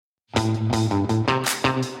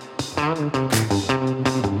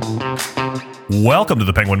Welcome to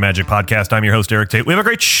the Penguin Magic Podcast. I'm your host, Eric Tate. We have a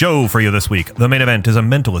great show for you this week. The main event is a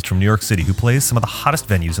mentalist from New York City who plays some of the hottest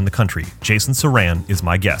venues in the country. Jason Suran is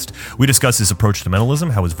my guest. We discuss his approach to mentalism,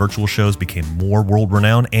 how his virtual shows became more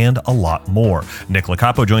world-renowned, and a lot more. Nick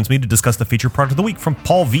Lacapo joins me to discuss the featured product of the week from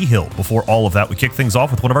Paul Vigil. Before all of that, we kick things off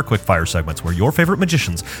with one of our quick-fire segments where your favorite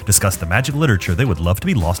magicians discuss the magic literature they would love to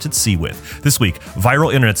be lost at sea with. This week,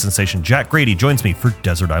 viral internet sensation Jack Grady joins me for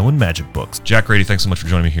Desert Island Magic Books. Jack Grady, thanks so much for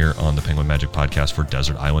joining me here on the Penguin Magic Podcast for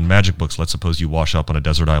Desert Island Magic Books. Let's suppose you wash up on a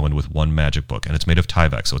desert island with one magic book, and it's made of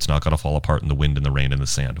Tyvek, so it's not going to fall apart in the wind and the rain and the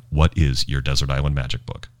sand. What is your Desert Island Magic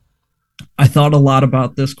Book? I thought a lot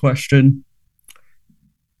about this question.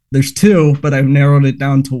 There's two, but I've narrowed it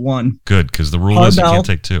down to one. Good, because the rule is you can't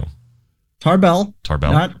take two. Tarbell.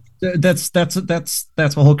 Tarbell. That's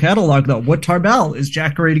a whole catalog, though. What Tarbell is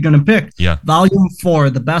Jack Grady going to pick? Yeah. Volume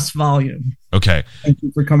 4, the best volume. Okay. Thank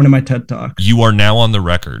you for coming to my TED Talk. You are now on the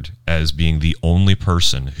record as being the only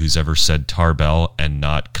person who's ever said Tarbell and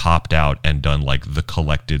not copped out and done like the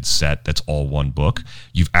collected set that's all one book.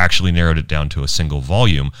 You've actually narrowed it down to a single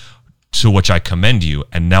volume, to which I commend you.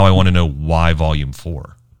 And now I want to know why Volume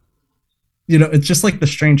 4. You know, it's just like the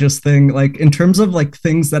strangest thing. Like in terms of like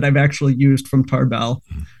things that I've actually used from Tarbell,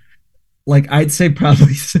 like I'd say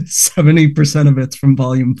probably 70% of it's from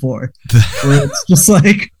Volume 4. Where it's just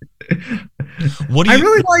like, I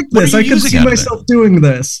really like this. I can see myself doing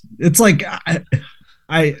this. It's like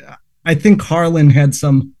I think Carlin had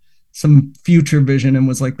some future vision and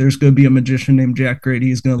was like, there's going to be a magician named Jack Grady.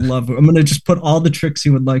 He's going to love it. I'm going to just put all the tricks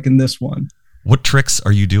he would like in this one. What tricks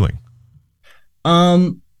are you doing?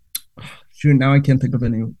 Shoot, now I can't think of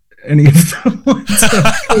any of the ones.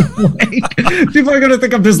 Like, people are going to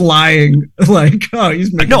think I'm just lying. Like, oh,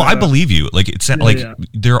 he's making I believe you. Like, it's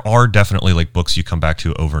there are definitely like books you come back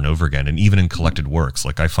to over and over again. And even in collected works,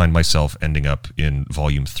 like I find myself ending up in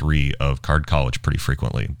Volume 3 of Card College pretty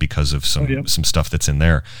frequently because of some stuff that's in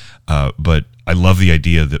there. But I love the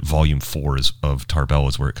idea that Volume 4 of Tarbell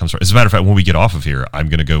is where it comes from. As a matter of fact, when we get off of here, I'm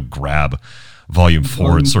going to go grab Volume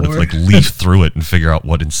 4 and sort of like leaf through it and figure out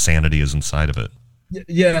what insanity is inside of it.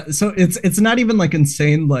 Yeah, so it's not even like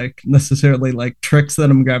insane, like necessarily like tricks that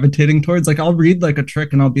I'm gravitating towards. Like I'll read like a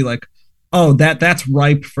trick and I'll be like, oh, that's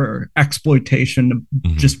ripe for exploitation to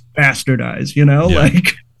just bastardize, you know? Yeah.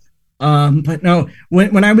 Like, but no,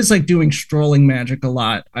 when I was like doing strolling magic a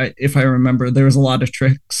lot, if I remember, there was a lot of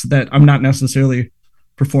tricks that I'm not necessarily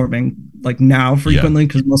performing like now frequently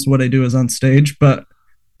because most of what I do is on stage, but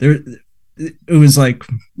it was like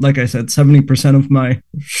I said, 70% of my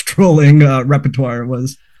strolling repertoire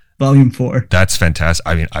was Volume 4. That's fantastic.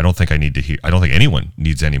 I mean, I don't think anyone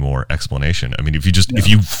needs any more explanation. I mean, if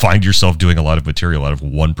you find yourself doing a lot of material out of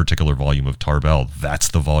one particular volume of Tarbell, that's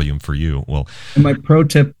the volume for you. Well, and my pro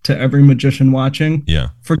tip to every magician watching,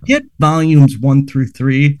 forget volumes 1 through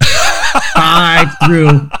 3, 5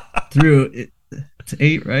 through it's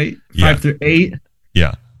 8, right? 5 through 8.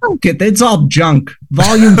 Yeah. Okay, it's all junk.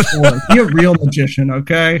 Volume 4. Be a real magician,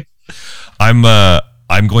 okay? I'm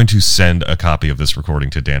going to send a copy of this recording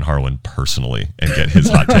to Dan Harlan personally and get his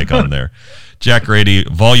hot take on there. Jack Grady,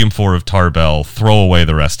 Volume 4 of Tarbell. Throw away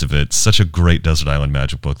the rest of it. Such a great Desert Island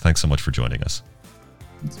Magic book. Thanks so much for joining us.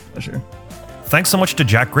 It's a pleasure. Thanks so much to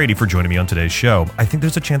Jack Grady for joining me on today's show. I think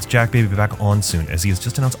there's a chance Jack may be back on soon, as he has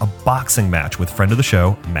just announced a boxing match with friend of the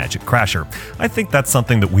show, Magic Crasher. I think that's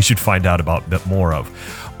something that we should find out about a bit more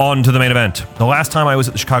of. On to the main event. The last time I was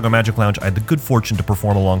at the Chicago Magic Lounge, I had the good fortune to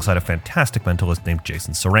perform alongside a fantastic mentalist named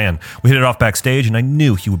Jason Suran. We hit it off backstage, and I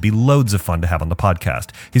knew he would be loads of fun to have on the podcast.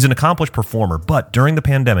 He's an accomplished performer, but during the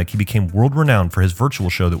pandemic, he became world-renowned for his virtual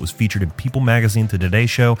show that was featured in People Magazine, The Today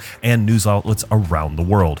Show, and news outlets around the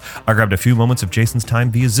world. I grabbed a few moments of Jason's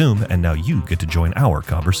time via Zoom, and now you get to join our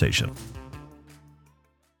conversation.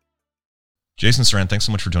 Jason Suran, thanks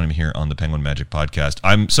so much for joining me here on the Penguin Magic Podcast.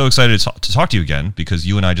 I'm so excited to talk to you again because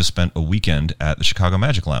you and I just spent a weekend at the Chicago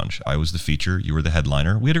Magic Lounge. I was the feature. You were the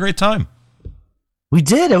headliner. We had a great time. We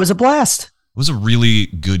did. It was a blast. It was a really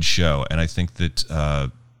good show, and I think that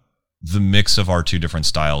the mix of our two different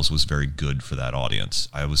styles was very good for that audience.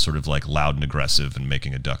 I was sort of like loud and aggressive and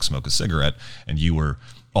making a duck smoke a cigarette, and you were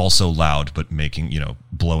also loud but making,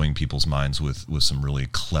 blowing people's minds with some really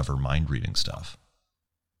clever mind-reading stuff.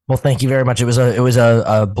 Well, thank you very much. It was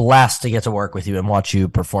a blast to get to work with you and watch you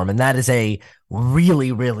perform. And that is a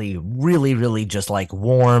really, really, really, really just like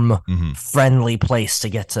warm, friendly place to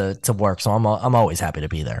get to work. So I'm always happy to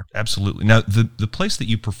be there. Absolutely. Now, the place that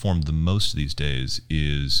you perform the most these days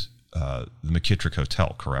is the McKittrick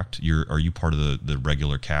Hotel, correct? Are you part of the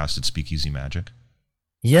regular cast at Speakeasy Magic?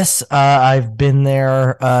 Yes, I've been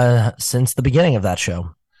there since the beginning of that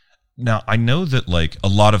show. Now, I know that like a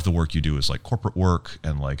lot of the work you do is like corporate work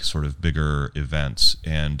and like sort of bigger events,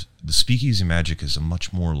 and the Speakeasy Magic is a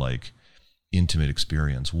much more like intimate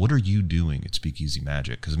experience. What are you doing at Speakeasy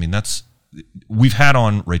Magic? Because I mean, we've had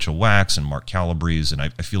on Rachel Wax and Mark Calabrese, and I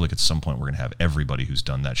feel like at some point we're gonna have everybody who's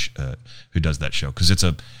done that who does that show, because it's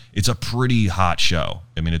a pretty hot show.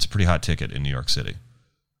 I mean, it's a pretty hot ticket in New York City.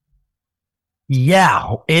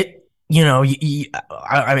 Yeah, I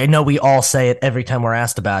know we all say it every time we're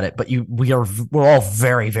asked about it, but we're all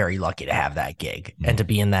very, very lucky to have that gig and to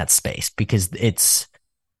be in that space, because it's,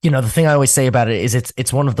 the thing I always say about it is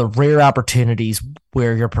it's one of the rare opportunities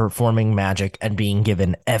where you're performing magic and being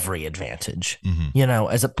given every advantage,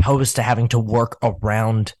 as opposed to having to work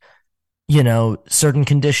around, certain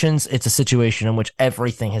conditions. It's a situation in which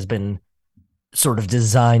everything has been sort of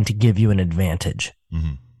designed to give you an advantage.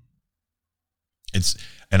 Mm-hmm.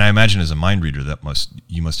 And I imagine as a mind reader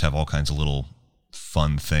you must have all kinds of little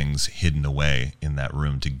fun things hidden away in that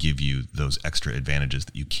room to give you those extra advantages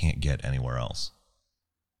that you can't get anywhere else.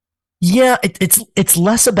 Yeah, it's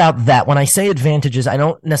less about that. When I say advantages, I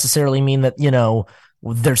don't necessarily mean that,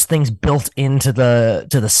 there's things built into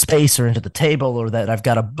the space or into the table, or that I've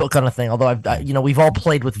got a book on a thing. Although we've all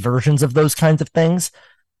played with versions of those kinds of things.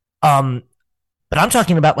 But I'm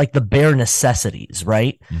talking about like the bare necessities,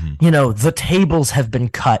 right? Mm-hmm. The tables have been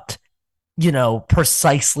cut,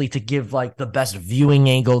 precisely to give like the best viewing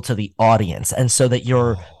angle to the audience. And so that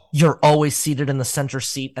you're always seated in the center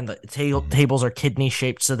seat, and the tables are kidney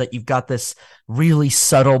shaped, so that you've got this really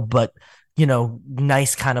subtle, but,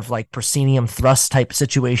 nice kind of like proscenium thrust type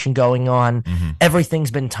situation going on. Mm-hmm.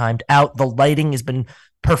 Everything's been timed out. The lighting has been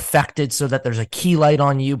perfected so that there's a key light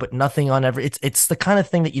on you, but nothing on it's the kind of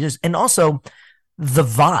thing that you just, and also the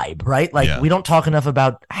vibe, right? Like, we don't talk enough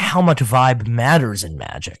about how much vibe matters in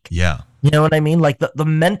magic. Yeah. You know what I mean? Like the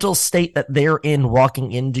mental state that they're in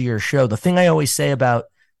walking into your show. The thing I always say about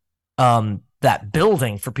that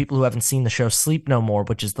building, for people who haven't seen the show Sleep No More,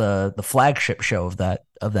 which is the flagship show of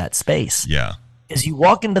that space. Yeah. Is you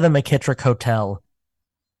walk into the McKittrick Hotel,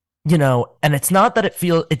 and it's not that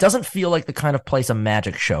it doesn't feel like the kind of place a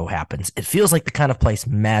magic show happens. It feels like the kind of place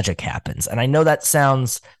magic happens. And I know that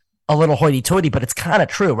sounds a little hoity-toity, but it's kind of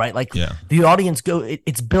true, right? Like, the audience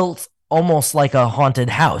it's built almost like a haunted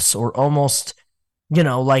house, or almost,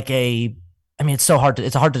 like it's hard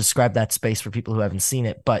to describe that space for people who haven't seen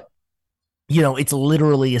it, but, it's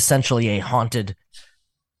literally essentially a haunted,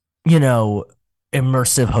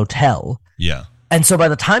 immersive hotel. Yeah. And so by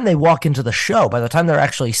the time they walk into the show, by the time they're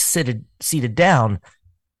actually seated down,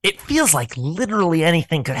 it feels like literally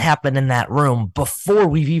anything could happen in that room before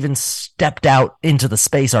we've even stepped out into the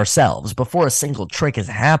space ourselves. Before a single trick has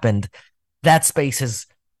happened, that space has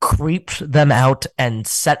creeped them out and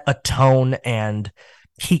set a tone and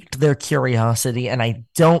piqued their curiosity. And I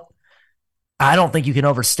don't think you can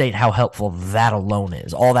overstate how helpful that alone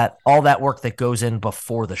is. All that work that goes in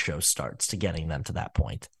before the show starts to getting them to that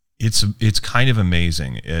point. It's kind of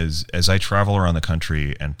amazing as I travel around the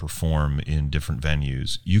country and perform in different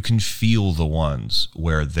venues. You can feel the ones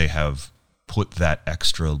where they have put that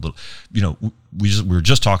extra little. We were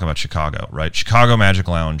just talking about Chicago, right? Chicago Magic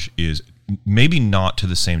Lounge is maybe not to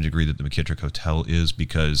the same degree that the McKittrick Hotel is,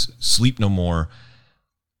 because Sleep No More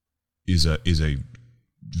is a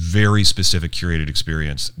very specific curated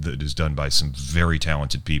experience that is done by some very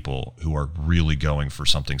talented people who are really going for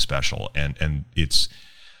something special, and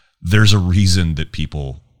there's a reason that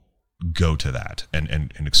people go to that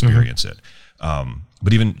and experience it.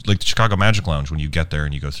 But even like the Chicago Magic Lounge, when you get there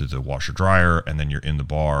and you go through the washer dryer and then you're in the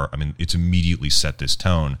bar, I mean, it's immediately set this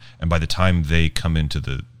tone. And by the time they come into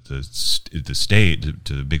the stage,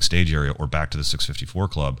 to the big stage area, or back to the 654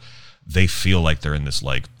 Club, they feel like they're in this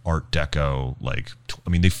like Art Deco,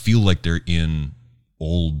 they feel like they're in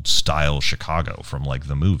old style Chicago from like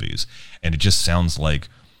the movies. And it just sounds like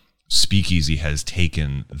Speakeasy has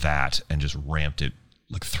taken that and just ramped it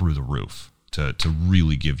like through the roof to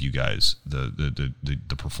really give you guys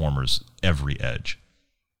the performers every edge.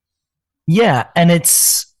 Yeah, and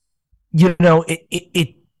it's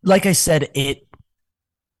it like I said,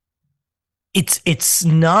 it's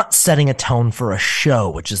not setting a tone for a show,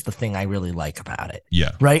 which is the thing I really like about it.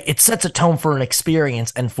 Yeah. Right? It sets a tone for an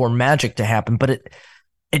experience and for magic to happen, but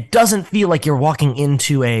it doesn't feel like you're walking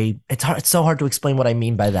into it's so hard to explain what I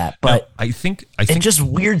mean by that, but no, I think it just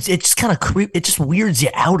weirds, it just kind of it just weirds you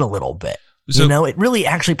out a little bit. So, it really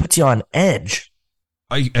actually puts you on edge.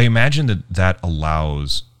 I imagine that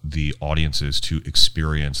allows the audiences to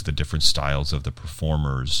experience the different styles of the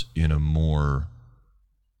performers in a more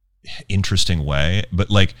interesting way. But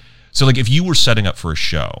like, So like if you were setting up for a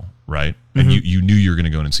show, right, and you knew you were going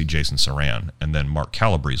to go in and see Jason Suran, and then Mark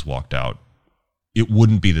Calabrese walked out, it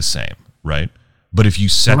wouldn't be the same, right? But if you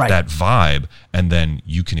set that vibe, and then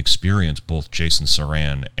you can experience both Jason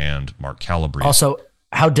Suran and Mark Calabrese. Also,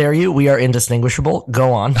 how dare you? We are indistinguishable.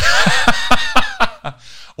 Go on.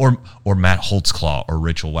 or Matt Holtzclaw or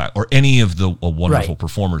Rachel Wack or any of the wonderful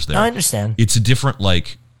performers there. I understand. It's a different,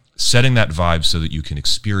 like, setting that vibe so that you can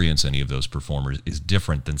experience any of those performers is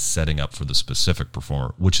different than setting up for the specific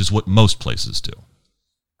performer, which is what most places do.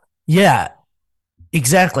 Yeah,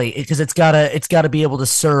 exactly. Because it's gotta be able to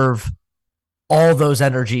serve all those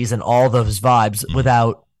energies and all those vibes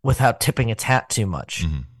without tipping its hat too much.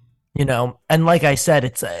 You know, and like I said,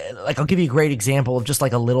 it's like, I'll give you a great example of just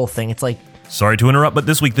like a little thing. It's like, sorry to interrupt, but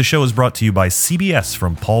this week the show is brought to you by CBS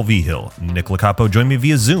from Paul Vigil. Nick Lacapo joined me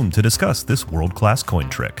via Zoom to discuss this world-class coin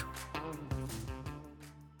trick.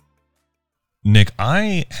 Nick,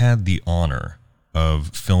 I had the honor of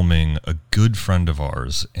filming a good friend of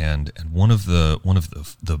ours and one of the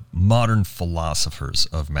modern philosophers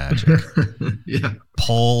of magic. Yeah.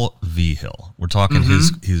 Paul Vigil. We're talking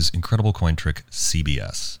his incredible coin trick,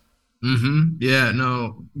 CBS. Yeah,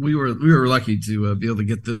 no, we were lucky to be able to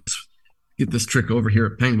get this trick over here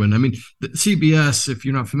at Penguin. I mean, the CBS, if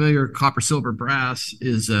you're not familiar, copper, silver, brass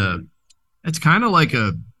is it's kind of like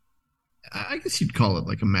I guess you'd call it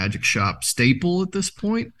like a magic shop staple at this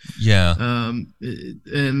point. Yeah.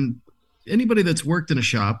 And anybody that's worked in a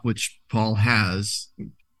shop, which Paul has,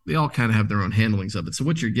 they all kind of have their own handlings of it. So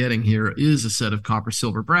what you're getting here is a set of copper,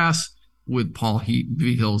 silver, brass with Paul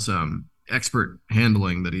Vigil's expert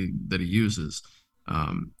handling that he uses.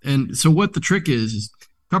 And so what the trick is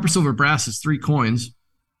copper, silver, brass is 3 coins,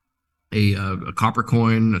 a copper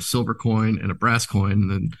coin, a silver coin, and a brass coin.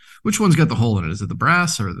 And then which one's got the hole in it? Is it the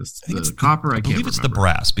brass or the copper? I believe it's the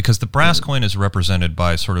brass, because the brass coin is represented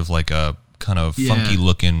by sort of like a kind of funky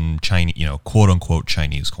looking Chinese, quote unquote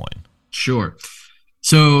Chinese coin. Sure.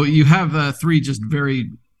 So you have 3 just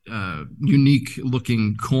very unique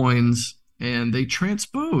looking coins, and they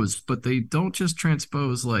transpose, but they don't just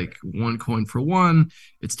transpose like 1 coin for 1.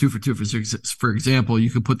 It's 2 for 2. For example, you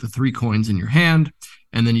could put the 3 coins in your hand,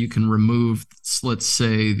 and then you can remove, let's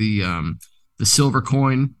say, the silver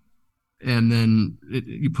coin, and then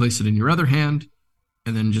you place it in your other hand,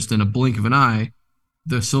 and then just in a blink of an eye,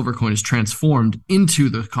 the silver coin is transformed into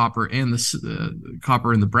the copper and the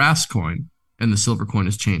copper and the brass coin, and the silver coin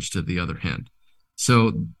is changed to the other hand.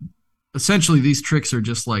 So essentially, these tricks are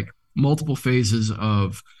just like multiple phases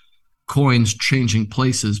of coins changing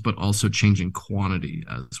places, but also changing quantity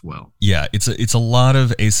as well. Yeah, it's a lot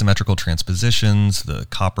of asymmetrical transpositions, the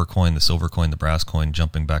copper coin, the silver coin, the brass coin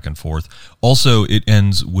jumping back and forth. Also, it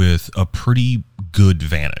ends with a pretty good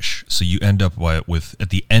vanish. So you end up with at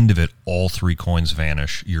the end of it, all 3 coins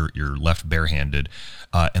vanish. You're left barehanded.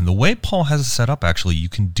 And the way Paul has it set up, actually, you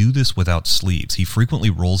can do this without sleeves. He frequently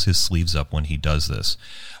rolls his sleeves up when he does this.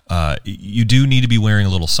 You do need to be wearing a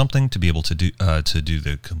little something to be able to do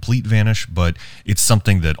the complete vanish, but it's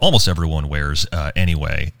something that almost everyone wears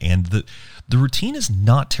anyway. And the routine is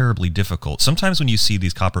not terribly difficult. Sometimes when you see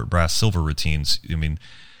these copper, brass, silver routines, I mean,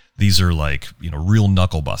 these are like, real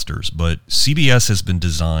knuckle busters, but CBS has been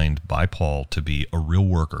designed by Paul to be a real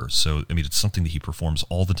worker. So, I mean, it's something that he performs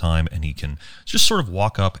all the time, and he can just sort of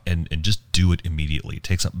walk up and just do it immediately. It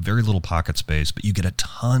takes up very little pocket space, but you get a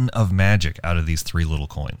ton of magic out of these 3 little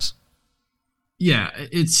coins. Yeah,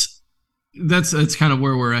 that's kind of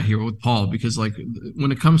where we're at here with Paul, because like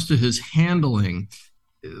when it comes to his handling,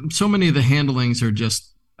 so many of the handlings are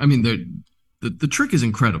just, I mean, the trick is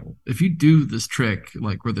incredible. If you do this trick,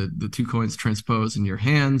 like where the 2 coins transpose in your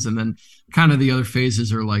hands, and then kind of the other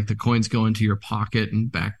phases are like the coins go into your pocket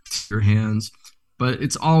and back to your hands. But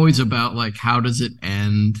it's always about like, how does it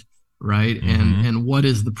end, right? And what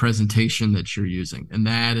is the presentation that you're using? And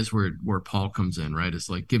that is where Paul comes in, right?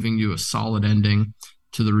 It's like giving you a solid ending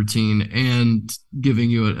to the routine and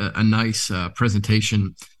giving you a nice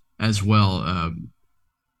presentation as well,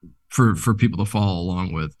 for people to follow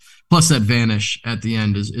along with. Plus that vanish at the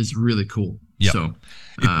end is really cool. Yep. So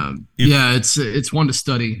it's one to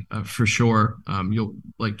study for sure. You'll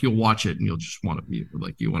watch it and you'll just want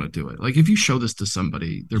to do it. Like if you show this to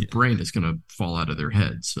somebody, their brain is going to fall out of their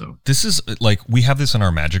head. So this is like, we have this in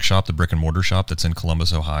our magic shop, the brick and mortar shop that's in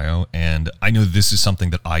Columbus, Ohio. And I know this is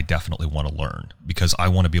something that I definitely want to learn because I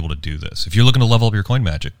want to be able to do this. If you're looking to level up your coin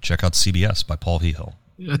magic, check out CBS by Paul Vigil.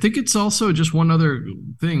 I think it's also just one other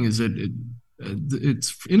thing is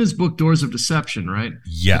it's in his book Doors of Deception, right?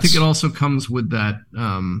 Yes. I think it also comes with that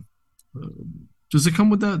Does it come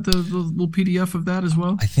with the little PDF of that as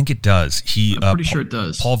well? I think it does. I'm pretty sure it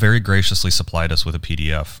does. Paul very graciously supplied us with a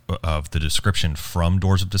PDF of the description from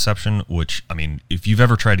Doors of Deception, which, I mean, if you've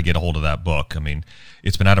ever tried to get a hold of that book, I mean,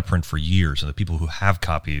 it's been out of print for years, and the people who have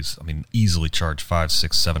copies, I mean, easily charge $500,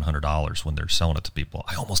 $600, $700 when they're selling it to people.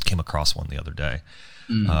 I almost came across one the other day,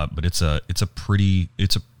 but it's a pretty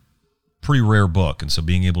rare book, and so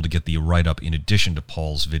being able to get the write-up in addition to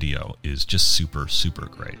Paul's video is just super, super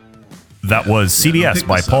great. That was CBS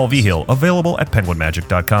by Paul Vigil, available at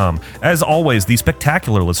penguinmagic.com. As always, the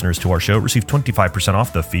spectacular listeners to our show receive 25%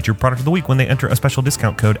 off the featured product of the week when they enter a special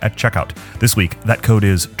discount code at checkout. This week, that code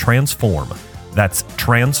is TRANSFORM. That's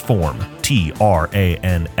TRANSFORM,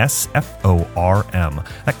 TRANSFORM.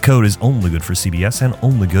 That code is only good for CBS and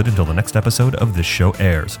only good until the next episode of this show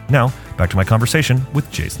airs. Now, back to my conversation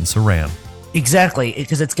with Jason Suran. Exactly,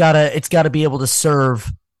 because it's gotta be able to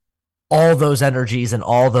serve all those energies and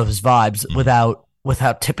all those vibes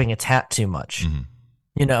without tipping its hat too much.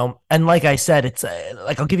 You know, and like I said, it's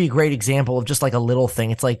like, I'll give you a great example of just like a little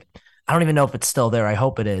thing. It's like, I don't even know if it's still there. I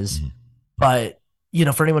hope it is. But, you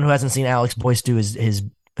know, for anyone who hasn't seen Alex Boyce do his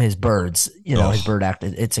birds, you know, his bird act,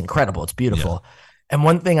 it's incredible. It's beautiful. Yeah. And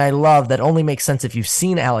one thing I love that only makes sense if you've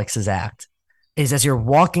seen Alex's act is as you're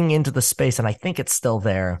walking into the space, and I think it's still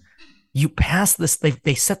there, you pass this,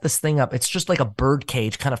 they set this thing up. It's just like a bird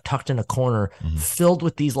cage kind of tucked in a corner, filled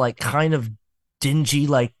with these like kind of dingy,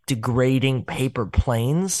 like degrading paper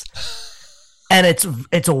planes. And it's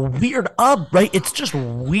a weird right? It's just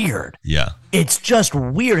weird. Yeah. It's just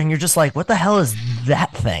weird. And you're just like, what the hell is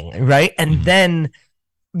that thing? Right. And then,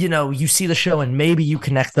 you know, you see the show and maybe you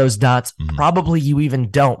connect those dots. Probably you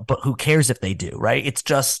even don't, but who cares if they do, right? It's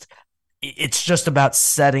just about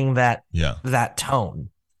setting that tone.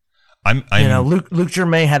 I'm you know, Luc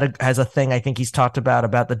Germain has a thing I think he's talked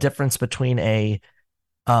about the difference between a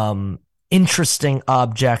interesting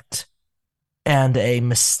object and a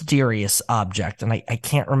mysterious object, and I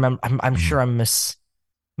can't remember. I'm sure I'm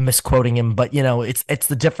misquoting him, but you know, it's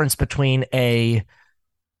the difference between an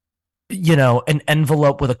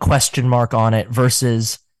envelope with a question mark on it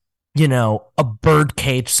versus, you know, a bird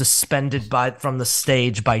cage suspended from the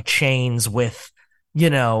stage by chains with, you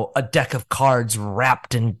know, a deck of cards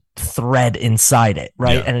wrapped in thread inside it,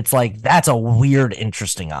 right? Yeah. And it's like, that's a weird,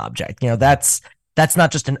 interesting object. You know, that's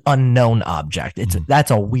not just an unknown object.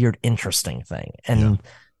 That's a weird, interesting thing. And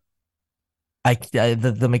the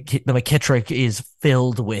McKittrick is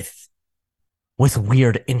filled with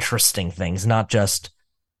weird, interesting things, not just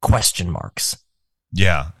question marks.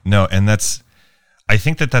 Yeah, no, and I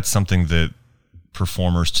think that's something that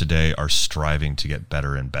performers today are striving to get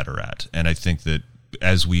better and better at. And I think that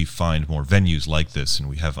as we find more venues like this and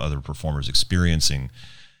we have other performers experiencing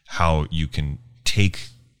how you can take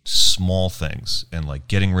small things and like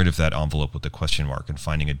getting rid of that envelope with the question mark and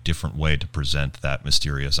finding a different way to present that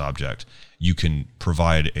mysterious object, you can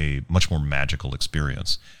provide a much more magical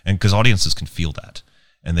experience. And because audiences can feel that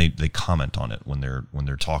and they comment on it when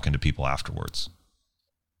they're talking to people afterwards.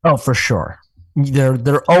 Oh, for sure.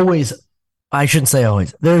 They're always, I shouldn't say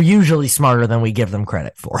always, they're usually smarter than we give them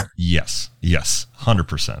credit for. Yes,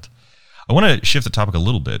 100%. I want to shift the topic a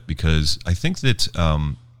little bit because I think that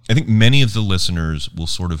I think many of the listeners will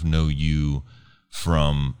sort of know you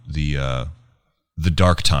from the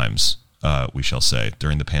dark times, we shall say,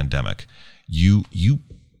 during the pandemic. You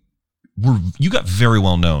got very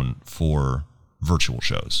well known for virtual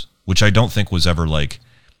shows, which I don't think was ever like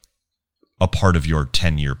a part of your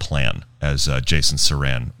 10-year plan as Jason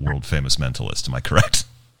Suran, world famous mentalist. Am I correct?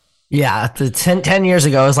 Yeah, 10 years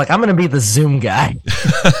ago, I was like, I'm going to be the Zoom guy.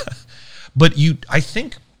 But I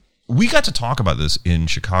think we got to talk about this in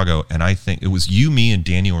Chicago, and I think it was you, me, and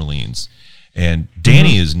Danny Orleans. And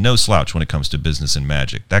Danny is no slouch when it comes to business and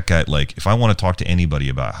magic. That guy, like, if I want to talk to anybody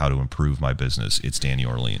about how to improve my business, it's Danny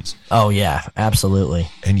Orleans. Oh, yeah, absolutely.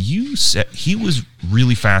 And you said he was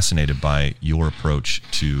really fascinated by your approach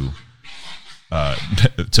to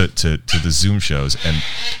the Zoom shows. And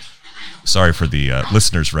sorry for the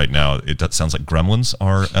listeners right now. It sounds like gremlins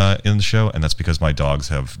are in the show, and that's because my dogs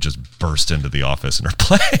have just burst into the office and are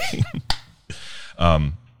playing.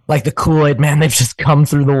 Like the Kool-Aid man, they've just come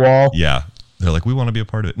through the wall. Yeah. They're like, we want to be a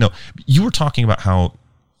part of it. No, you were talking about how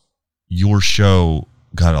your show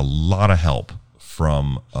got a lot of help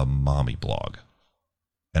from a mommy blog.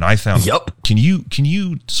 And I found, can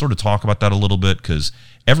you sort of talk about that a little bit? Because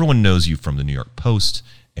everyone knows you from the New York Post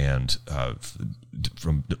and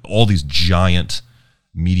from all these giant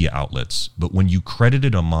media outlets. But when you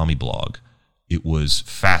credited a mommy blog, it was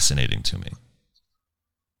fascinating to me.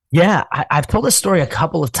 Yeah, I've told this story a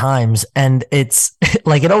couple of times, and it's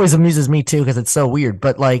like, it always amuses me too because it's so weird.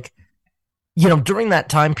 But like, during that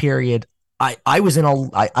time period, I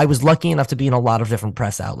was lucky enough to be in a lot of different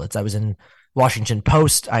press outlets. I was in Washington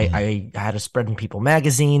Post. I had a spread in People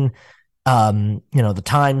magazine, the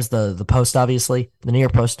Times, the Post, obviously, the New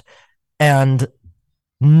York Post. And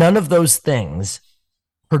none of those things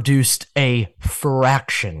produced a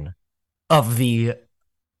fraction of the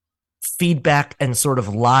feedback and sort of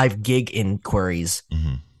live gig inquiries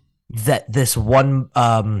that this one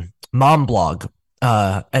mom blog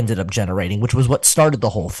ended up generating, which was what started the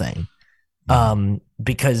whole thing.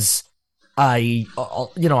 Because I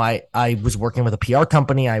was working with a PR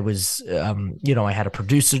company. I was, I had a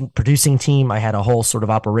producing team. I had a whole sort of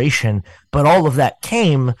operation, but all of that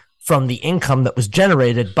came from the income that was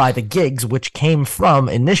generated by the gigs, which came from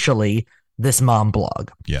initially this mom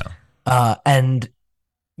blog. Yeah. And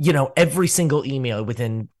every single email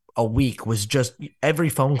within a week was just, every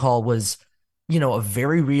phone call was, a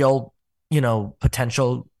very real,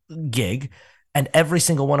 potential gig. And every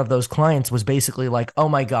single one of those clients was basically like, oh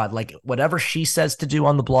my God, like whatever she says to do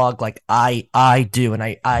on the blog, like I do. And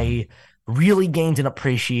I really gained an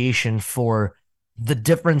appreciation for the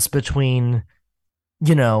difference between,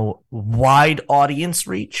 wide audience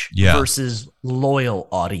reach versus loyal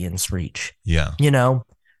audience reach. Yeah.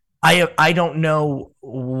 I don't know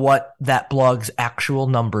what that blog's actual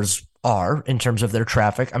numbers are in terms of their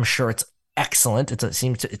traffic. I'm sure it's excellent. It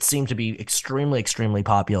seemed to be extremely, extremely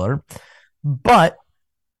popular, but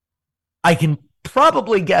I can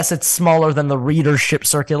probably guess it's smaller than the readership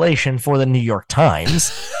circulation for the New York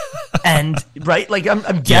Times. And right, like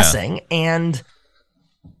I'm guessing, and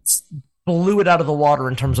blew it out of the water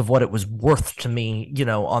in terms of what it was worth to me,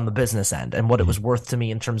 on the business end, and what it was worth to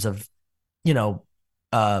me in terms of,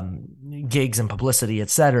 gigs and publicity,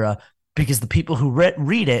 etc. Because the people who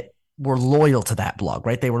read it were loyal to that blog,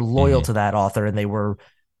 right? They were loyal to that author, and they were,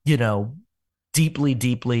 deeply,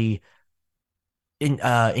 deeply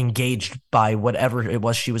engaged by whatever it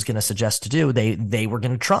was she was going to suggest to do. They were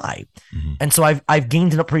going to try. And so I've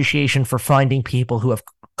gained an appreciation for finding people who have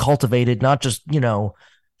cultivated not just,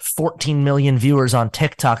 14 million viewers on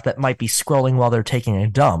TikTok that might be scrolling while they're taking a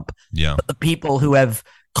dump, but the people who have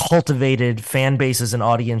cultivated fan bases and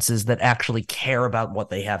audiences that actually care about what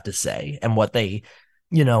they have to say and what they,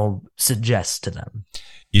 suggest to them.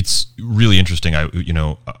 It's really interesting. I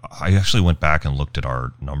actually went back and looked at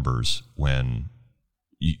our numbers when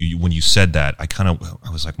you said that. I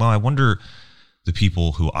was like, well, I wonder the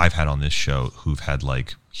people who I've had on this show who've had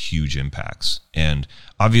like huge impacts. And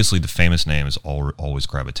obviously the famous names always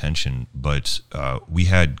grab attention, but we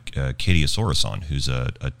had Katie Asaurus on, who's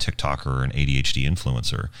a TikToker and ADHD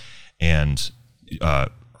influencer, and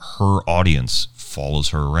her audience follows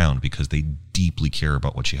her around because they deeply care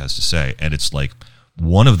about what she has to say. And it's like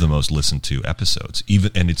one of the most listened to episodes,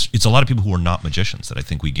 and it's a lot of people who are not magicians that I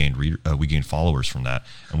think we gained followers from that,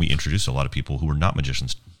 and we introduced a lot of people who were not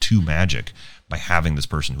magicians to magic by having this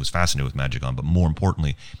person who was fascinated with magic on. But more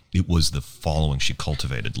importantly, it was the following she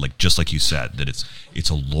cultivated, like just like you said, that it's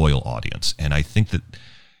a loyal audience. And I think that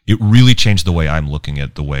it really changed the way I'm looking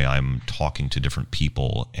at the way I'm talking to different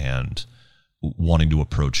people and wanting to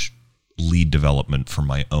approach lead development for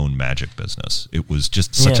my own magic business. It was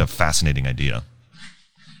just such a fascinating idea.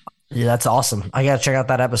 Yeah, that's awesome. I got to check out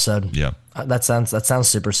that episode. Yeah. That sounds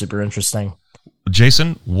super, super interesting.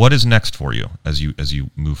 Jason, what is next for you as you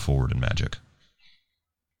move forward in magic?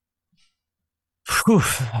 Whew,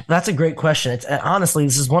 that's a great question. It's honestly,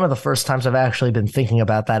 this is one of the first times I've actually been thinking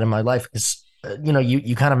about that in my life, because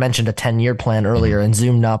you kind of mentioned a 10-year plan earlier and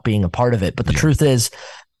Zoom not being a part of it. But the truth is,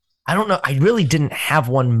 I don't know. I really didn't have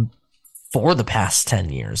one for the past 10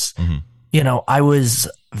 years. I was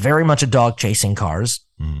very much a dog chasing cars.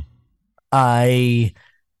 I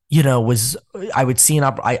would see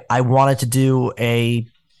I wanted to do I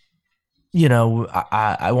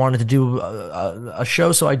wanted to do a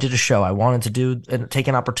show, so I did a show. I wanted to take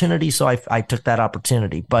an opportunity, so I took that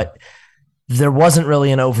opportunity. But there wasn't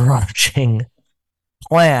really an overarching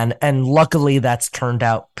plan, and luckily that's turned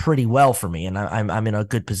out pretty well for me. And I'm in a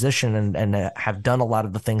good position and have done a lot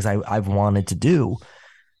of the things I've wanted to do.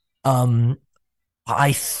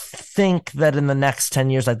 I think that in the next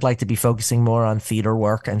 10 years, I'd like to be focusing more on theater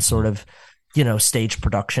work and sort of, stage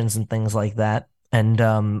productions and things like that. And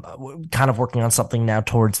kind of working on something now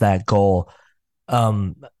towards that goal.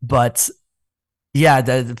 But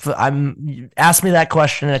yeah, ask me that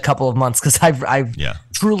question in a couple of months, because I've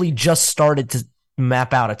truly just started to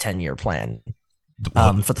map out a 10-year plan.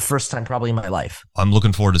 For the first time probably in my life. I'm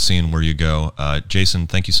looking forward to seeing where you go. Jason,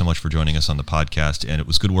 thank you so much for joining us on the podcast, and it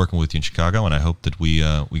was good working with you in Chicago, and I hope that we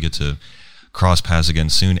get to cross paths again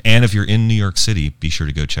soon. And if you're in New York City, be sure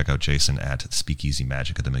to go check out Jason at Speakeasy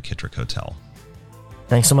Magic at the McKittrick Hotel.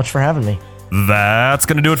 Thanks so much for having me. That's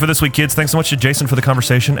going to do it for this week, kids. Thanks so much to Jason for the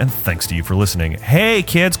conversation, and thanks to you for listening. Hey,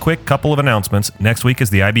 kids, quick couple of announcements. Next week is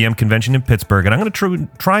the IBM convention in Pittsburgh, and I'm going to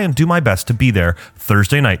try and do my best to be there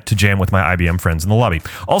Thursday night to jam with my IBM friends in the lobby.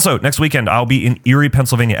 Also, next weekend, I'll be in Erie,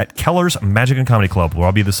 Pennsylvania at Keller's Magic and Comedy Club, where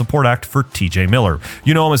I'll be the support act for TJ Miller.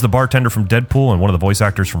 You know him as the bartender from Deadpool and one of the voice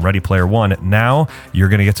actors from Ready Player One. Now, you're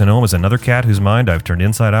going to get to know him as another cat whose mind I've turned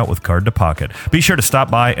inside out with card to pocket. Be sure to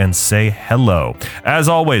stop by and say hello. As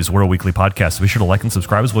always, we're a weekly podcast, so be sure to like and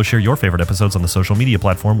subscribe as well as share your favorite episodes on the social media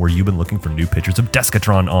platform where you've been looking for new pictures of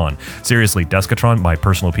Deskatron on. Seriously, Deskatron, my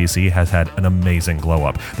personal PC, has had an amazing glow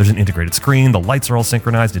up. There's an integrated screen, the lights are all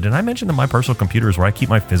synchronized, and did I mention that my personal computer is where I keep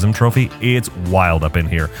my FISM trophy? It's wild up in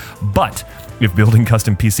here. But if building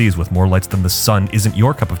custom PCs with more lights than the sun isn't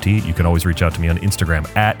your cup of tea, you can always reach out to me on Instagram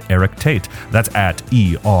at Eric Tate. That's at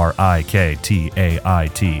ERIKTAIT.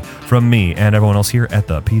 From me and everyone else here at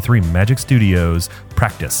the P3 Magic Studios,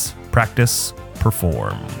 practice,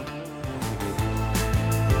 perform.